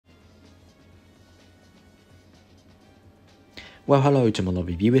Well, hello to my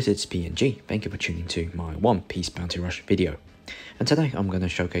lovely viewers, it's PNG. Thank you for tuning to my One Piece Bounty Rush video. And today I'm going to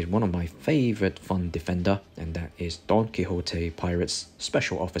showcase one of my favourite fun defender, and that is Don Quixote Pirates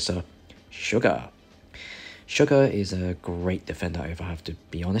Special Officer, Sugar. Sugar is a great defender, if I have to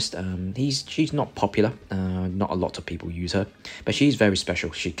be honest. She's not popular, not a lot of people use her, but she's very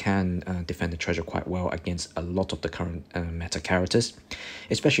special. She can defend the treasure quite well against a lot of the current meta characters,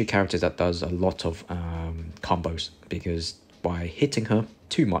 especially characters that does a lot of combos, because by hitting her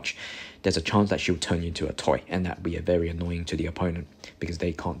too much, there's a chance that she'll turn you into a toy, and that will be very annoying to the opponent because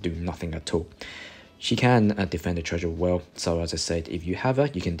they can't do nothing at all. She can defend the treasure well, so as I said, if you have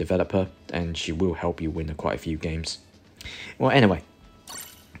her, you can develop her, and she will help you win quite a few games. Well, anyway,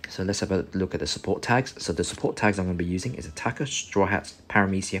 so let's have a look at the support tags. So the support tags I'm going to be using is Attacker, Straw Hats,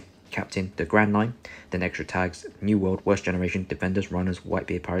 Paramecia, Captain, the Grand Line. Then extra tags, New World, Worst Generation, Defenders, Runners,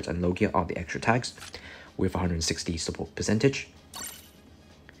 Whitebeard Pirates, and Logia are the extra tags, with 160 support percentage.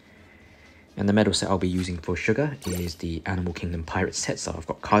 And the medal set I'll be using for Sugar is the Animal Kingdom Pirate set. So I've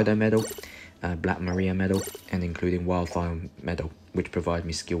got Kaido medal, Black Maria medal, and including Wildfire medal, which provide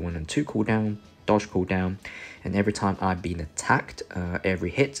me skill 1 and 2 cooldown, dodge cooldown, and every time I've been attacked, every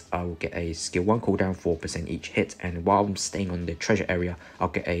hit I will get a skill 1 cooldown 4% each hit, and while I'm staying on the treasure area, I'll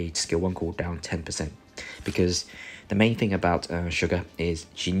get a skill 1 cooldown 10%. Because the main thing about Sugar is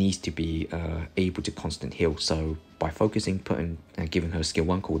she needs to be able to constant heal. So by focusing, giving her skill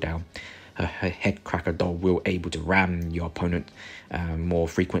 1 cooldown, her head cracker doll will able to ram your opponent more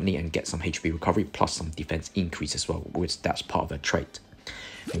frequently and get some HP recovery plus some defense increase as well, which that's part of her trait.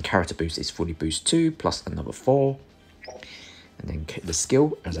 And character boost is fully boost 2 plus another 4. And then the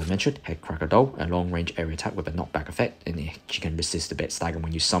skill, as I mentioned, Head Cracker Doll, a long range area attack with a knockback effect, and she can resist a bit stagger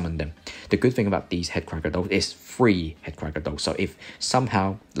when you summon them. The good thing about these Head Cracker Dolls is free Head Cracker Doll. So if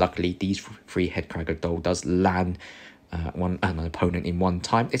somehow, luckily, these free Head Cracker Doll does land an opponent in one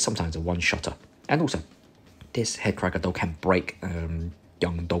time, it's sometimes a one-shotter. And also, this Head Cracker Doll can break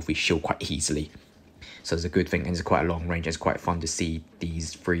young Dolphy's shield quite easily. So it's a good thing, and it's quite a long range. It's quite fun to see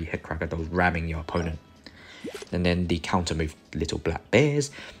these free Head Cracker Dolls ramming your opponent. And then the counter move, Little Black Bears.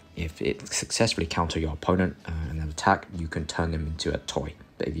 If it successfully counter your opponent in an attack, you can turn them into a toy.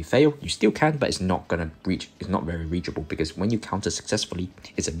 But if you fail, you still can, but it's not gonna reach. It's not very reachable, because when you counter successfully,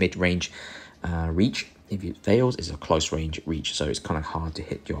 it's a mid-range reach. If it fails, it's a close range reach, so it's kind of hard to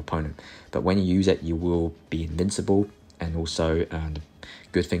hit your opponent. But when you use it, you will be invincible. And also, the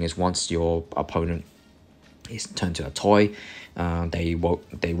good thing is once your opponent is turned to a toy, it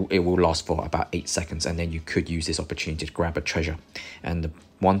will last for about 8 seconds, and then you could use this opportunity to grab a treasure. And the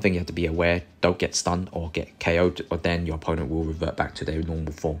one thing you have to be aware, don't get stunned or get KO'd, or then your opponent will revert back to their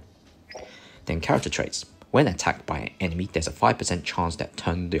normal form. Then character traits. When attacked by an enemy, there's a 5% chance that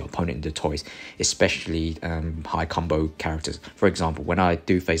turn the opponent into toys, especially high combo characters. For example, when I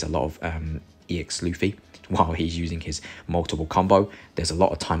do face a lot of EX Luffy, while he's using his multiple combo, there's a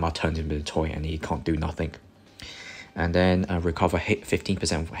lot of time I turn him into a toy and he can't do nothing. And then recover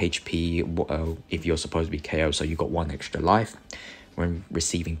 15% of HP if you're supposed to be KO, so you got 1 extra life. When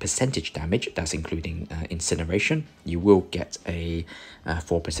receiving percentage damage, that's including incineration, you will get a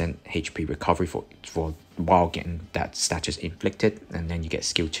 4% HP recovery for while getting that status inflicted, and then you get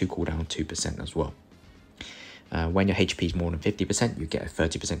skill 2 cooldown 2% as well. When your HP is more than 50%, you get a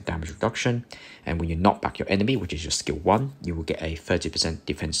 30% damage reduction. And when you knock back your enemy, which is your skill 1, you will get a 30%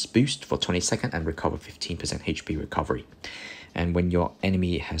 defense boost for 20 seconds and recover 15% HP recovery. And when your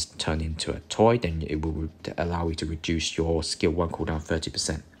enemy has turned into a toy, then it will allow you to reduce your skill 1 cooldown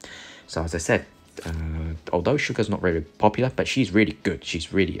 30%. So as I said, although Sugar's not very popular, but she's really good.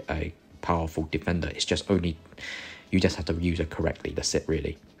 She's really a powerful defender. It's just you just have to use her correctly. That's it,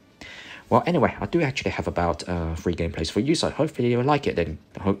 really. Well, anyway, I do actually have about 3 gameplays for you, so hopefully you'll like it. Then,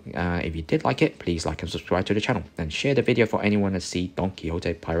 if you did like it, please like and subscribe to the channel, and share the video for anyone to see Don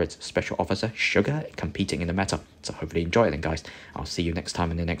Quixote Pirates Special Officer Sugar competing in the meta. So hopefully enjoy it then, guys. I'll see you next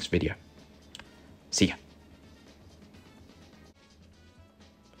time in the next video. See ya.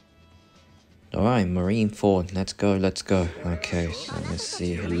 Alright, Marine 4, let's go, let's go. Okay, so let's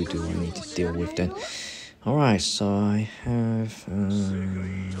see, who do I need to deal with then? Alright, so I have,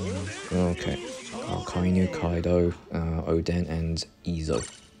 okay, Kainu, Kaido, Oden, and Izo.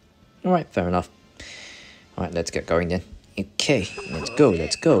 Alright, fair enough. Alright, let's get going then. Okay,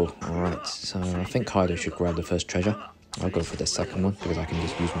 let's go. Alright, so I think Kaido should grab the first treasure. I'll go for the second one, because I can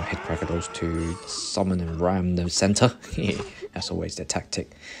just use my Head Cracker Dolls to summon and ram the center. That's always the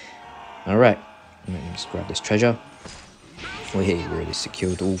tactic. Alright, let's grab this treasure. We really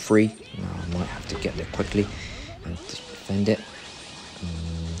secured all 3. Now I might have to get there quickly and defend it.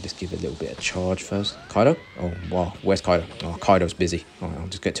 Just give it a little bit of charge first. Kaido? Oh, wow. Where's Kaido? Oh, Kaido's busy. Alright, I'll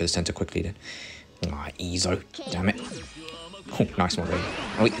just get to the center quickly then. Alright, Izo. Damn it. Oh, nice one, Ray.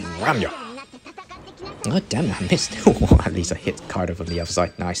 Oh, wait, ram ya. Oh, damn it, I missed. Oh, at least I hit Kaido from the other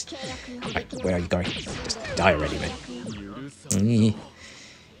side. Nice. Right, where are you going? Just die already, man.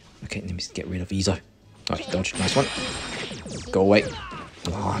 Okay, let me get rid of Izo. Oh, he dodged. Nice one. Go away.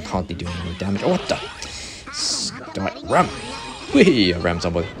 Oh, I can't be doing any damage. Oh, what the? Right, ram. Whee! I rammed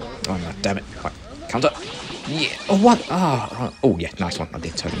somebody. Oh, no, damn it. Right, counter. Yeah. Oh, what? Ah. Oh, yeah, nice one. I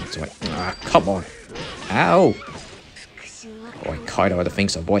did turn him away. Ah, come on. Ow. Boy, Kaido, I don't think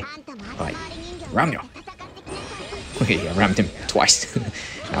so, boy. Right, ram ya. Whee! I rammed him twice.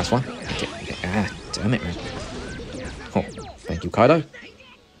 Nice one. Okay. Ah, damn it, man. Oh, thank you, Kaido.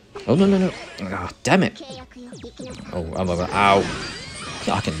 Oh, no, no, no. Ah, damn it. Oh, ow.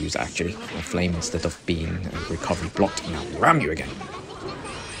 Yeah, I can use that, actually. A flame instead of being a recovery blocked. Now, ram you again.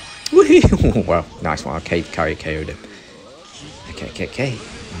 Woohoo! Well, nice one. Okay, KO'd him. Okay.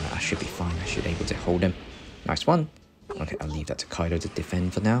 I should be fine. I should be able to hold him. Nice one. Okay, I'll leave that to Kaido to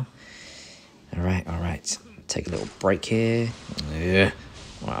defend for now. Alright. Take a little break here. Yeah.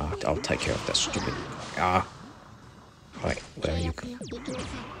 Well, I'll take care of that stupid... Ah. Right, where are you?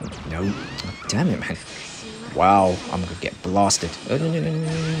 No. Oh, damn it, man. Wow, I'm gonna get blasted. Oh, no.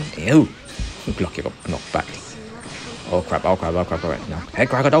 Ew. Lucky I got knocked back. Oh, crap. Right, now, head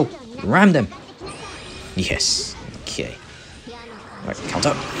crocodile. Ram them. Yes. Okay. Right,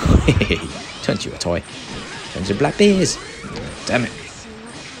 counter. Turn to a toy. Turn to black bears. Damn it.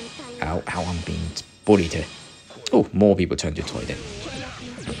 Ow, I'm being bullied here. Oh, more people turn to a toy then.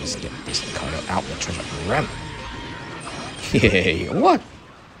 Let's get this kind of out the treasure. Ram. Yay, what?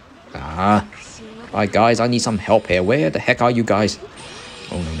 Ah. Alright, guys, I need some help here. Where the heck are you guys?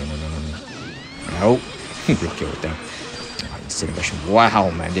 Oh, no. No. Block it down. Incineration. Wow,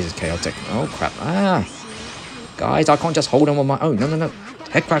 man, this is chaotic. Oh, crap. Ah. Guys, I can't just hold them on my own. No.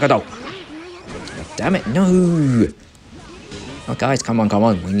 Heck crocodile. Oh, damn it, no. Oh, guys, come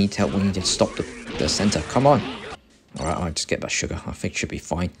on. We need help. We need to stop the center. Come on. Alright, just get that sugar. I think it should be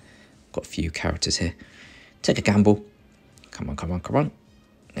fine. Got a few characters here. Take a gamble. Come on.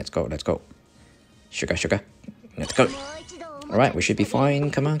 Let's go. Sugar. Let's go. Alright, we should be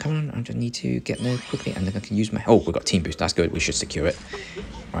fine. Come on. I just need to get there quickly and then I can use my... Oh, we've got team boost. That's good. We should secure it.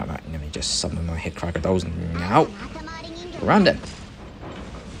 Right. Let me just summon my head crocodiles now. Around them.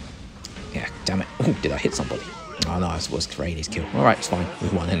 Yeah, damn it. Oh, did I hit somebody? Oh, no, it was Rayleigh's kill. Alright, it's fine. We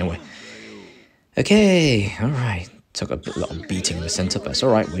won anyway. Okay, alright. Took a lot of beating in the center, but it's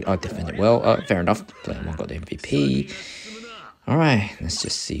alright. I defended well. Fair enough. Player 1 got the MVP. Alright, let's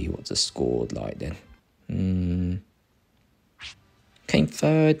just see what the score like then. Came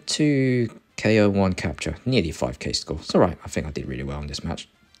third to KO 1 capture. Nearly 5k score. It's alright. I think I did really well in this match.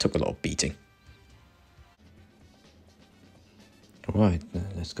 Took a lot of beating. Alright,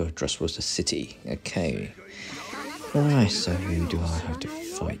 let's go Dressrosa City. Okay. Alright, so who do I have to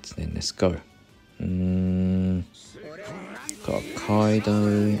fight then? Let's go. Got Kaido,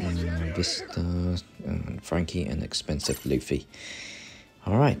 and Vista, and Frankie, and Expensive Luffy.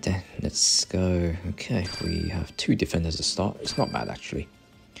 Alright then, let's go. Okay, we have 2 defenders to start. It's not bad actually.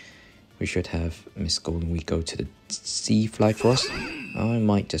 We should have Miss Golden Week go to the C flag for us. I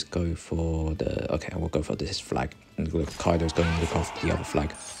might just go for the... Okay, I will go for this flag. And Kaido's going to look after the other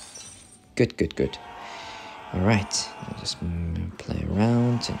flag. Good. Alright, I'll just play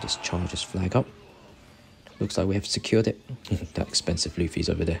around and just charge this flag up. Looks like we have secured it. That Expensive Luffy's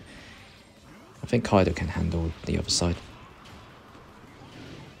over there. I think Kaido can handle the other side.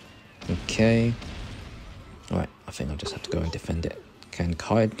 Okay. Alright, I think I'll just have to go and defend it. Can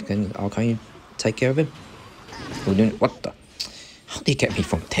you take care of him? What the? How did he get me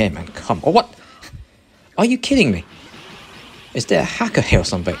from there, man? Come on, what? Are you kidding me? Is there a hacker here or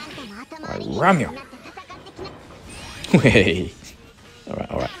something? Alright, ram you. Wait.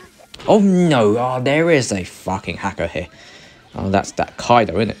 Alright. Oh no, there is a fucking hacker here. Oh, that's that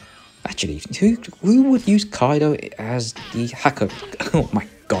Kaido, isn't it? Actually, who would use Kaido as the hacker? Oh my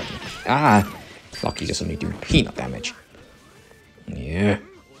god. Lucky just only doing peanut damage. Yeah.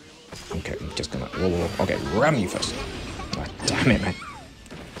 Okay, I'm just gonna... Whoa. Okay, ram you first. Oh, damn it, man.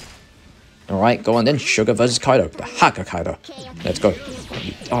 Alright, go on then. Sugar versus Kaido. The hacker Kaido. Let's go.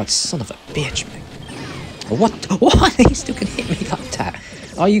 Oh, son of a bitch, man. What? He still can hit me like that?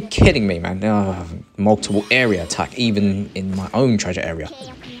 Are you kidding me, man? Multiple area attack, even in my own treasure area.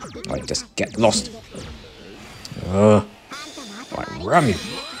 Alright, just get lost. Alright, ram you.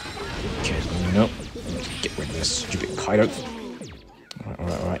 Okay, no. Get rid of this stupid Kaido.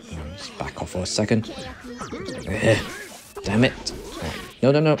 Alright. Just back off for a second. Damn it. Alright,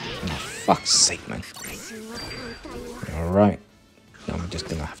 No, no, no. Oh, fuck's sake, man. Alright. Now I'm just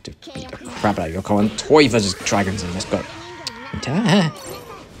gonna have to beat the crap out of you. Come on, toy versus dragons, and let's go.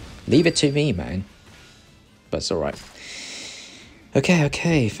 Leave it to me, man. But it's alright. Okay,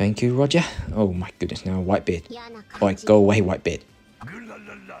 okay. Thank you, Roger. Oh my goodness, now Whitebeard. Alright, go away, Whitebeard.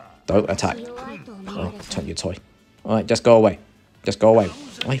 Don't attack. Oh, turn your toy. Alright, just go away. Just go away.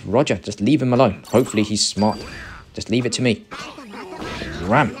 Alright, Roger, just leave him alone. Hopefully he's smart. Just leave it to me.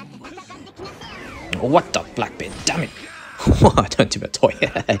 Ram. Oh, what the Blackbeard? Damn it. I turned to a toy.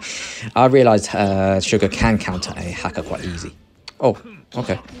 I realised Sugar can counter a hacker quite easy. Oh,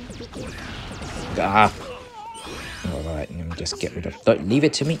 okay. Ah. Alright, let me just get rid of... Don't leave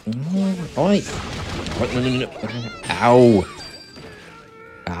it to me. Alright. Ow.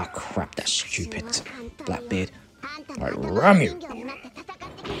 Ah, crap, that's stupid. Blackbeard. Alright, ram you.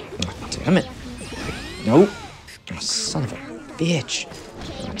 Oh, damn it. No. Oh, son of a bitch.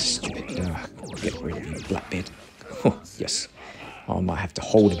 That's stupid. Get rid of you, Blackbeard. Oh, yes. Oh, I might have to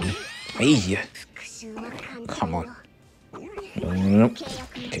hold him. Hey. Come on. Nope.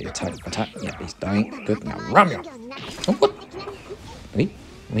 Okay, attack. Yeah, he's dying. Good. Now, ram you. Oh, what?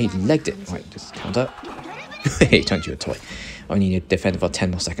 He legged it. Right, just counter. He turned you a toy. I need to defend for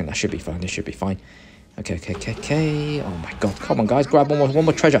 10 more seconds. That should be fine. This should be fine. Okay. Oh my god. Come on, guys. Grab one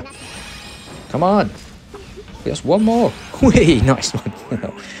more treasure. Come on. Just one more. Whee, nice one.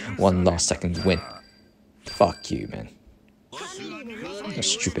 One last second win. Fuck you, man. A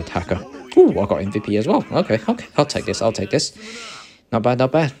stupid hacker. Ooh, I got MVP as well. Okay. I'll take this. Not bad.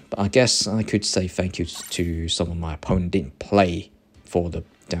 But I guess I could say thank you to someone my opponent didn't play for the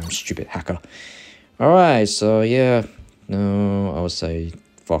damn stupid hacker. Alright, so yeah. No, I would say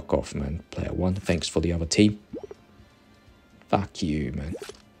fuck off, man. Player 1. Thanks for the other team. Fuck you, man.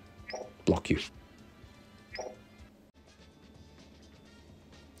 Block you.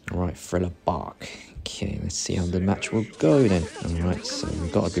 Alright, Thriller Bark. Okay, let's see how the match will go then. Alright, so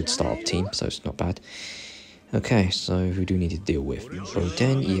we've got a good startup team, so it's not bad. Okay, so who do we need to deal with?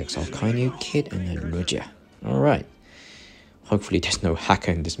 Rodan, EX Arcanio, Kid, and then Roger. Alright. Hopefully there's no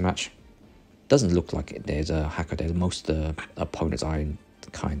hacker in this match. Doesn't look like there's a hacker. There's most of the opponents I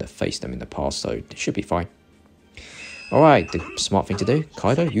kind of faced them in the past, so it should be fine. Alright, the smart thing to do.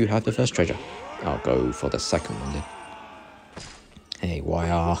 Kaido, you have the first treasure. I'll go for the second one then. Hey, why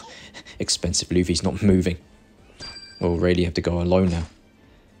are expensive Luffy's not moving? We'll really have to go alone now.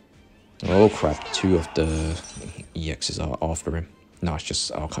 Oh crap, 2 of the EXs are after him. No, it's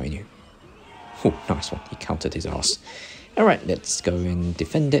just Arcanio. Oh, nice one. He countered his ass. Alright, let's go and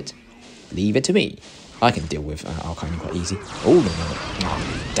defend it. Leave it to me. I can deal with Arcanio quite easy. Oh, no.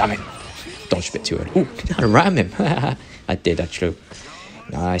 Oh, damn it. Dodged a bit too early. Oh, I ram him. I did, actually.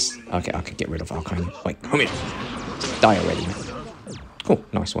 Nice. Okay, I can get rid of Arcanio. Wait, come here. Die already, man. Oh,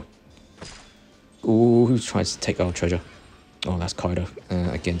 nice one. Oh, who tries to take our treasure? Oh, that's Kaido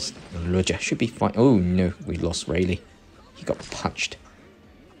against Roger. Should be fine. Oh, no. We lost Rayleigh. He got punched.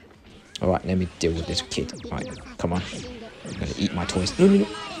 Alright, let me deal with this kid. Right, come on. I'm going to eat my toys. No.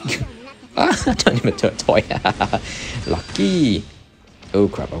 Ah, I turned him into a toy. Lucky. Oh,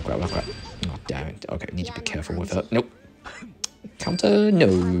 crap. Oh, damn it. Okay, need to be careful with her. Nope. Counter. No.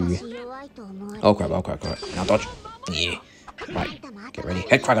 Oh, crap. Now dodge. Yeah. Right, get ready.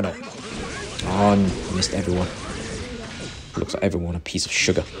 Head crocodile. Oh, missed everyone. Looks like everyone a piece of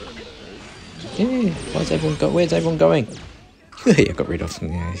sugar. Yeah, where's everyone going? Yeah, got rid of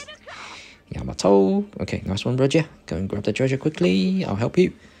Yamato. Okay, nice one, Roger. Go and grab the treasure quickly. I'll help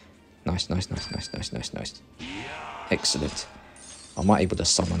you. Nice. Excellent. I might able to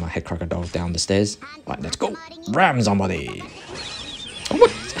summon my head crocodile down the stairs. Right, let's go. Ram somebody. Oh,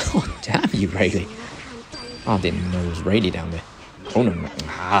 what? Oh, damn you, Rayleigh. Oh, I didn't know it was Rayleigh down there. Oh, no.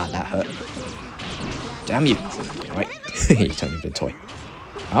 Ah, that hurt. Damn you. Right. He turned into a toy.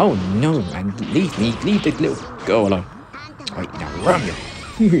 Oh, no, man. Leave me. Leave the little girl alone. Right, now ram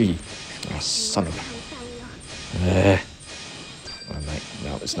you. Oh, son of a... Oh, mate.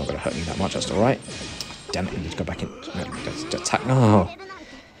 No, it's not going to hurt me that much. That's alright. Damn it. I need to go back in. No, let's attack. No.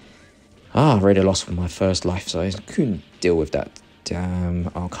 Ah, I already lost my first life, so I couldn't deal with that damn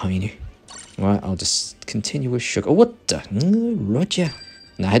Arcanio. Right, I'll just continue with Sugar. Oh, what the? Roger.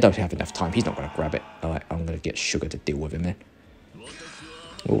 No, I don't have enough time. He's not going to grab it. Alright, I'm going to get Sugar to deal with him then.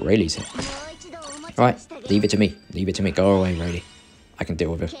 Oh, Rayleigh's here. Alright, leave it to me. Go away, Rayleigh. I can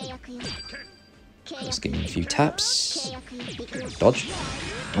deal with it. Let's give him a few taps. Dodge.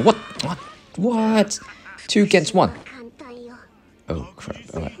 Oh, what? 2 against 1. Oh, crap.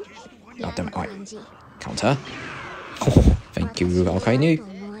 Alright. Oh, damn it. Alright. Counter. Oh, thank you, Arcanio.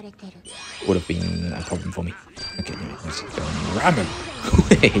 would have been a problem for me. Okay, let's go and ram him.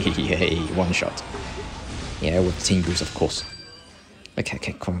 Hey, one shot. Yeah, with team boost, of course.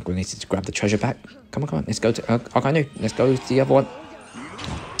 Okay, come on, we need to grab the treasure back. Come on, let's go to Akainu. Let's go to the other one.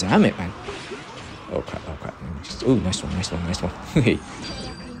 Oh, damn it, man. Oh crap. Oh, nice one.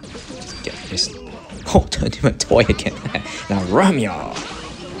 Just get this. Oh, turned him a toy again. Now ram ya.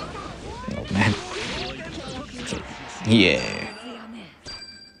 Oh man. Okay. Yeah.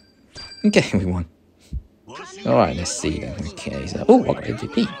 Okay, we won. Alright, let's see then. Okay, so oh, I got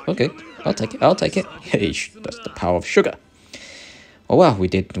MVP. Okay, I'll take it. Hey, that's the power of sugar. Oh well, we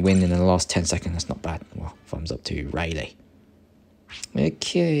did win in the last 10 seconds. That's not bad. Well, thumbs up to Rayleigh.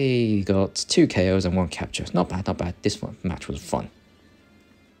 Okay, got 2 KOs and 1 capture. Not bad. This match was fun.